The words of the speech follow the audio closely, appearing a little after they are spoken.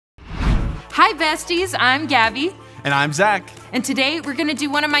Hi besties, I'm Gabby. And I'm Zach. And today we're gonna do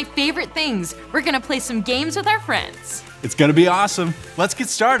one of my favorite things. We're gonna play some games with our friends. It's gonna be awesome. Let's get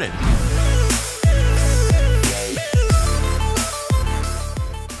started.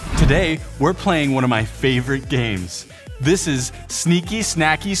 Today, we're playing one of my favorite games. This is Sneaky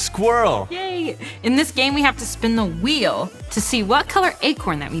Snacky Squirrel. Yay! In this game, we have to spin the wheel to see what color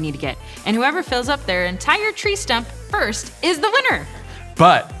acorn that we need to get. And whoever fills up their entire tree stump first is the winner.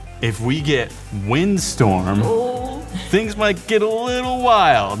 But if we get windstorm, things might get a little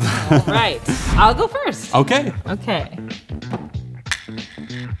wild. All right, I'll go first. Okay. Okay.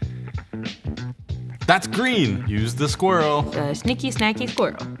 That's green. Use the squirrel. The sneaky snacky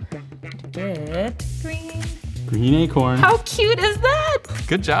squirrel. Get green. Green acorn. How cute is that?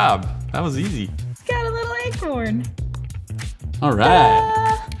 Good job. That was easy. It's got a little acorn. All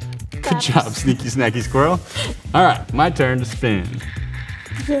right. Good job, Sneaky Snacky Squirrel. All right, my turn to spin.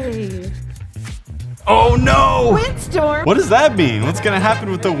 Yay. Oh no! Windstorm. What does that mean? What's gonna happen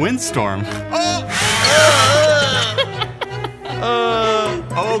with the windstorm?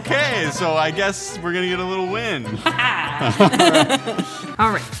 Okay, so I guess we're gonna get a little wind.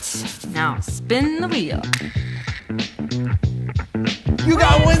 All right, now spin the wheel. You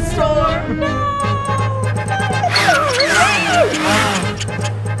got windstorm!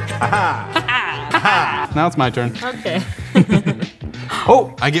 Now it's my turn. Okay.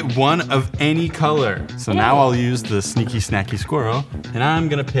 Oh, I get one of any color. So now I'll use the Sneaky Snacky Squirrel, and I'm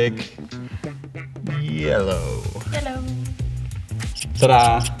gonna pick yellow. Yellow.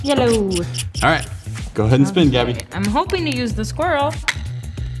 Ta-da! Yellow. All right, go ahead and spin, Gabby. I'm hoping to use the squirrel.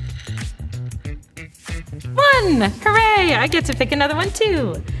 One! Hooray! I get to pick another one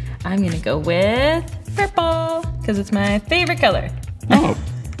too. I'm gonna go with purple, because it's my favorite color. Oh,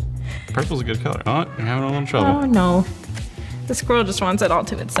 purple's a good color. Oh, you're having a little trouble. Oh no. The squirrel just wants it all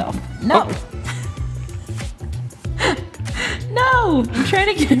to itself. No. Oh. No! I'm trying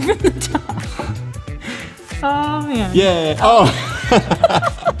to get it from the top. Oh man. Yeah. Oh.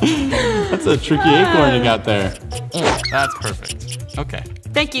 That's a tricky acorn you got there. That's perfect. Okay.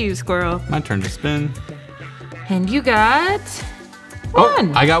 Thank you, squirrel. My turn to spin. And you got Oh,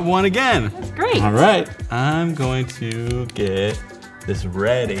 one. I got one again. That's great. All right. I'm going to get this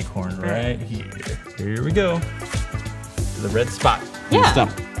red acorn right here. Here we go. The red spot. Yeah. The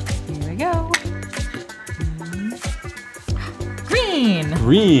stump. Here we go. Green.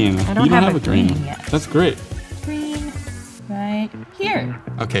 Green. I don't You have a green yet. That's great. Green right here.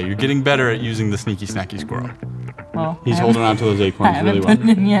 Okay, you're getting better at using the Sneaky Snacky Squirrel. Well, He's holding on to those I acorns haven't really well. put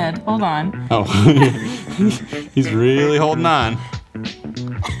it in yet. Hold on. Oh, he's really holding on.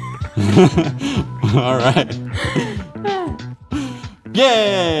 All right.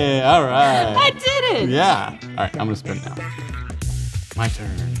 Yay! All right. I did it. Yeah. All right, I'm gonna spin now. My turn.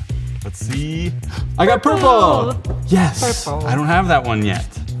 Let's see. I got purple. Yes. Purple. I don't have that one yet.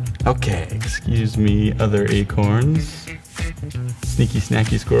 Okay. Excuse me, other acorns. Sneaky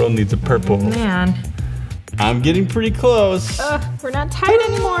Snacky Squirrel needs a purple. Man, I'm getting pretty close. we're not tied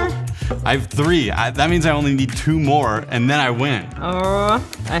anymore. I have 3. That means I only need 2 more, and then I win.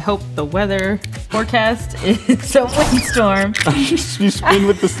 I hope the weather forecast is a windstorm. You spin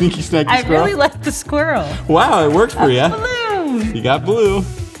with the Sneaky Snacky I Squirrel? really like the squirrel. Wow, it worked for you. Blue. You got blue.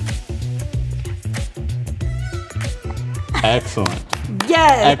 Excellent.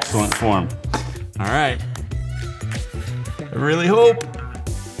 Yes. Excellent form. All right. I really hope.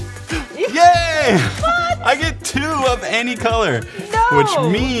 Yay! I get 2 of any color. No. Which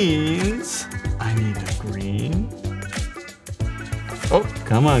means I need a green. Oh,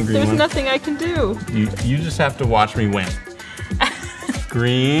 come on, green There's one. nothing I can do. You just have to watch me win.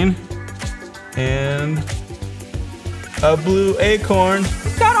 Green and a blue acorn.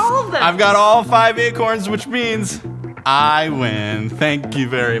 Got all of them. I've got all 5 acorns, which means I win. Thank you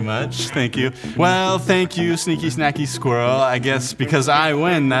very much. Thank you. Well, thank you, Sneaky Snacky Squirrel. I guess because I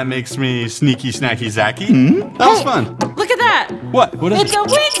win, that makes me Sneaky Snacky Zacky. That was fun. Look at that. What? What is It's a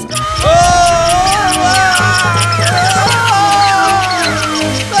windstorm.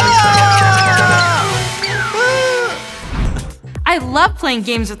 I love playing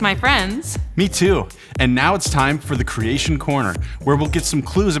games with my friends. Me too. And now it's time for the Creation Corner, where we'll get some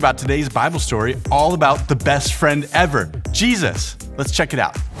clues about today's Bible story, all about the best friend ever, Jesus. Let's check it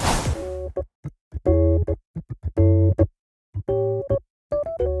out.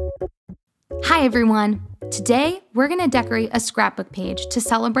 Hi everyone! Today, we're going to decorate a scrapbook page to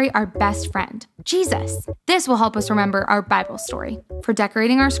celebrate our best friend, Jesus. This will help us remember our Bible story. For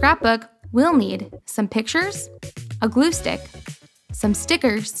decorating our scrapbook, we'll need some pictures, a glue stick, some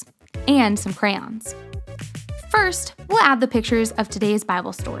stickers, and some crayons. First, we'll add the pictures of today's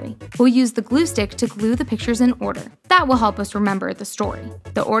Bible story. We'll use the glue stick to glue the pictures in order. That will help us remember the story.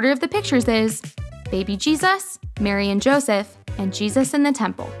 The order of the pictures is baby Jesus, Mary and Joseph, and Jesus in the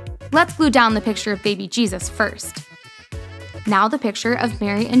temple. Let's glue down the picture of baby Jesus first. Now the picture of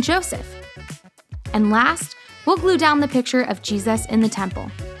Mary and Joseph. And last, we'll glue down the picture of Jesus in the temple.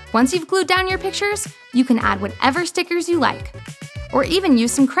 Once you've glued down your pictures, you can add whatever stickers you like, or even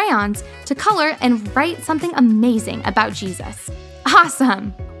use some crayons to color and write something amazing about Jesus.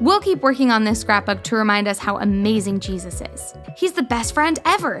 Awesome! We'll keep working on this scrapbook to remind us how amazing Jesus is. He's the best friend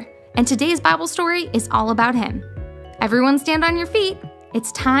ever, and today's Bible story is all about him. Everyone stand on your feet.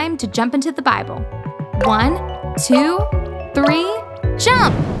 It's time to jump into the Bible. 1, 2, 3,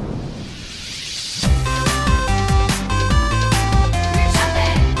 jump!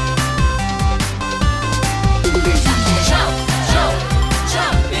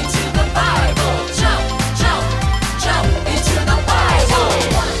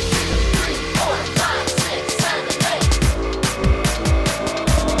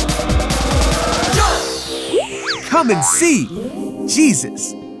 Come and see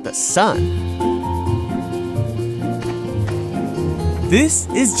Jesus, the Son. This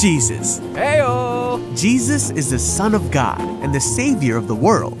is Jesus. Heyo! Jesus is the Son of God and the Savior of the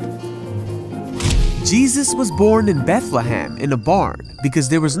world. Jesus was born in Bethlehem in a barn because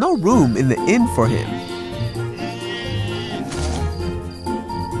there was no room in the inn for him.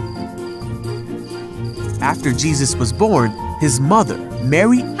 After Jesus was born, his mother,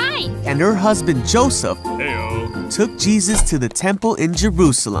 Mary, and her husband, Joseph, took Jesus to the temple in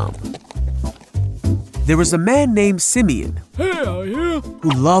Jerusalem. There was a man named Simeon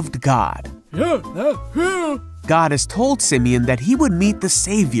who loved God. God has told Simeon that he would meet the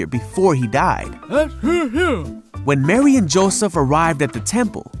Savior before he died. When Mary and Joseph arrived at the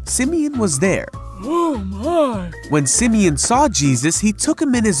temple, Simeon was there. Oh my! When Simeon saw Jesus, he took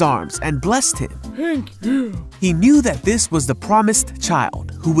him in his arms and blessed him. Thank you. He knew that this was the promised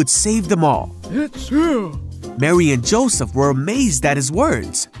child who would save them all. It's true. Mary and Joseph were amazed at his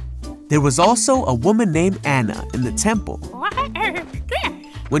words. There was also a woman named Anna in the temple.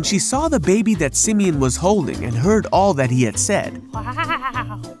 When she saw the baby that Simeon was holding and heard all that he had said,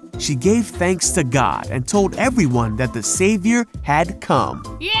 she gave thanks to God and told everyone that the Savior had come.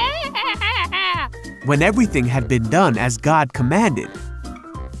 When everything had been done as God commanded,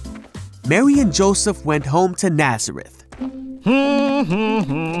 Mary and Joseph went home to Nazareth.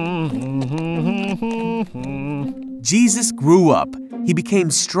 Jesus grew up. He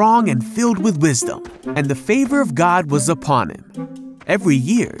became strong and filled with wisdom, and the favor of God was upon him. Every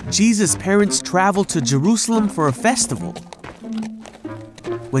year, Jesus' parents traveled to Jerusalem for a festival.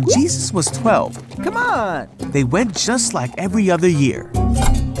 When Jesus was 12, Come on! they went just like every other year.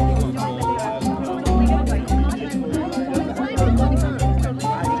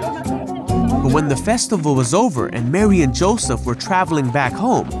 But when the festival was over and Mary and Joseph were traveling back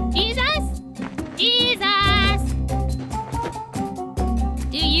home, Jesus? Jesus!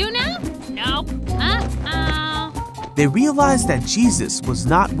 Do you know? Nope. they realized that Jesus was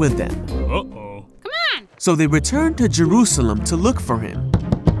not with them. Uh-oh. Come on! So they returned to Jerusalem to look for him.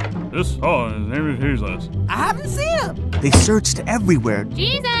 This his name is Jesus. I haven't seen him. They searched everywhere.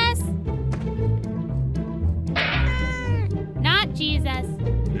 Jesus! Not Jesus.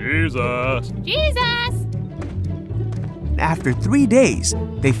 Jesus. Jesus! After 3 days,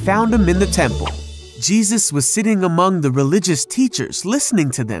 they found him in the temple. Jesus was sitting among the religious teachers, listening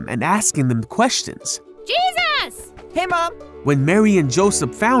to them and asking them questions. Jesus! Hey, Mom. When Mary and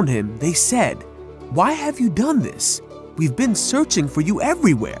Joseph found him, they said, "Why have you done this? We've been searching for you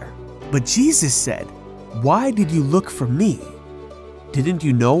everywhere." But Jesus said, "Why did you look for me? Didn't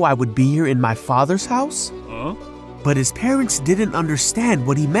you know I would be here in my Father's house?" Huh? But his parents didn't understand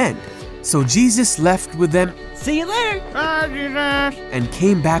what he meant. So Jesus left with them See you later. Bye, Jesus. and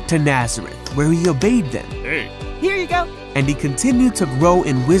came back to Nazareth, where he obeyed them. Hey. Here you go. And he continued to grow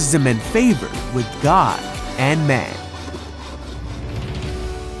in wisdom and favor with God and man.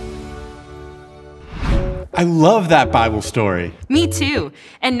 I love that Bible story. Me too.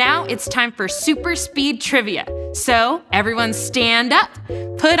 And now it's time for super speed trivia. So everyone stand up,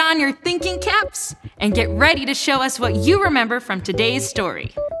 put on your thinking caps, and get ready to show us what you remember from today's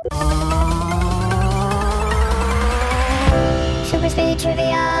story. Super Speed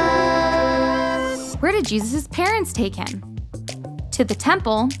Trivia! Where did Jesus' parents take him? To the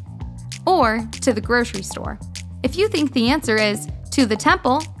temple or to the grocery store? If you think the answer is to the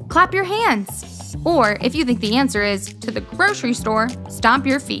temple, clap your hands. Or if you think the answer is to the grocery store, stomp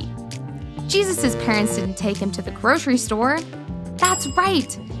your feet. Jesus' parents didn't take him to the grocery store. That's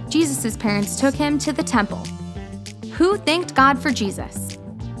right. Jesus' parents took him to the temple. Who thanked God for Jesus?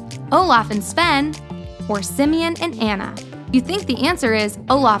 Olaf and Sven, or Simeon and Anna? If you think the answer is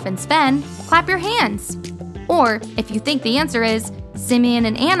Olaf and Sven, clap your hands. Or if you think the answer is Simeon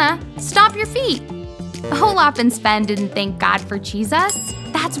and Anna, stomp your feet. Olaf and Sven didn't thank God for Jesus.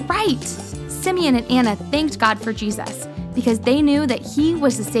 That's right. Simeon and Anna thanked God for Jesus because they knew that he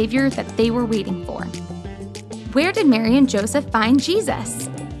was the Savior that they were waiting for. Where did Mary and Joseph find Jesus?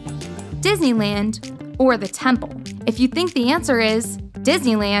 Disneyland or the temple? If you think the answer is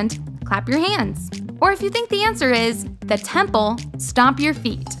Disneyland, clap your hands. Or if you think the answer is the temple, stomp your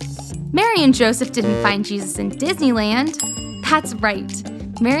feet. Mary and Joseph didn't find Jesus in Disneyland. That's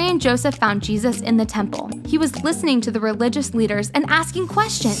right. Mary and Joseph found Jesus in the temple. He was listening to the religious leaders and asking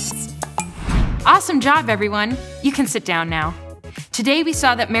questions. Awesome job, everyone. You can sit down now. Today we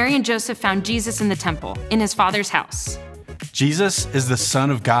saw that Mary and Joseph found Jesus in the temple, in his Father's house. Jesus is the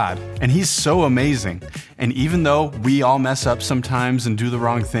Son of God, and he's so amazing. And even though we all mess up sometimes and do the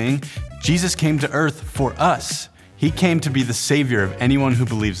wrong thing, Jesus came to earth for us. He came to be the Savior of anyone who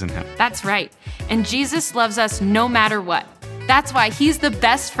believes in him. That's right. And Jesus loves us no matter what. That's why he's the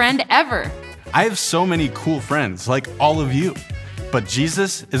best friend ever. I have so many cool friends, like all of you. But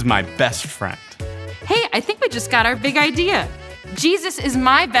Jesus is my best friend. Hey, I think we just got our big idea. Jesus is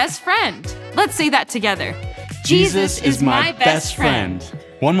my best friend. Let's say that together. Jesus is my best friend.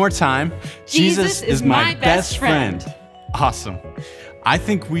 One more time. Jesus is my best friend. Awesome. I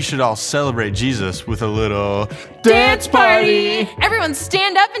think we should all celebrate Jesus with a little Dance party! Everyone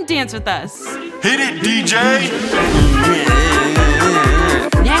stand up and dance with us. Hit it, DJ!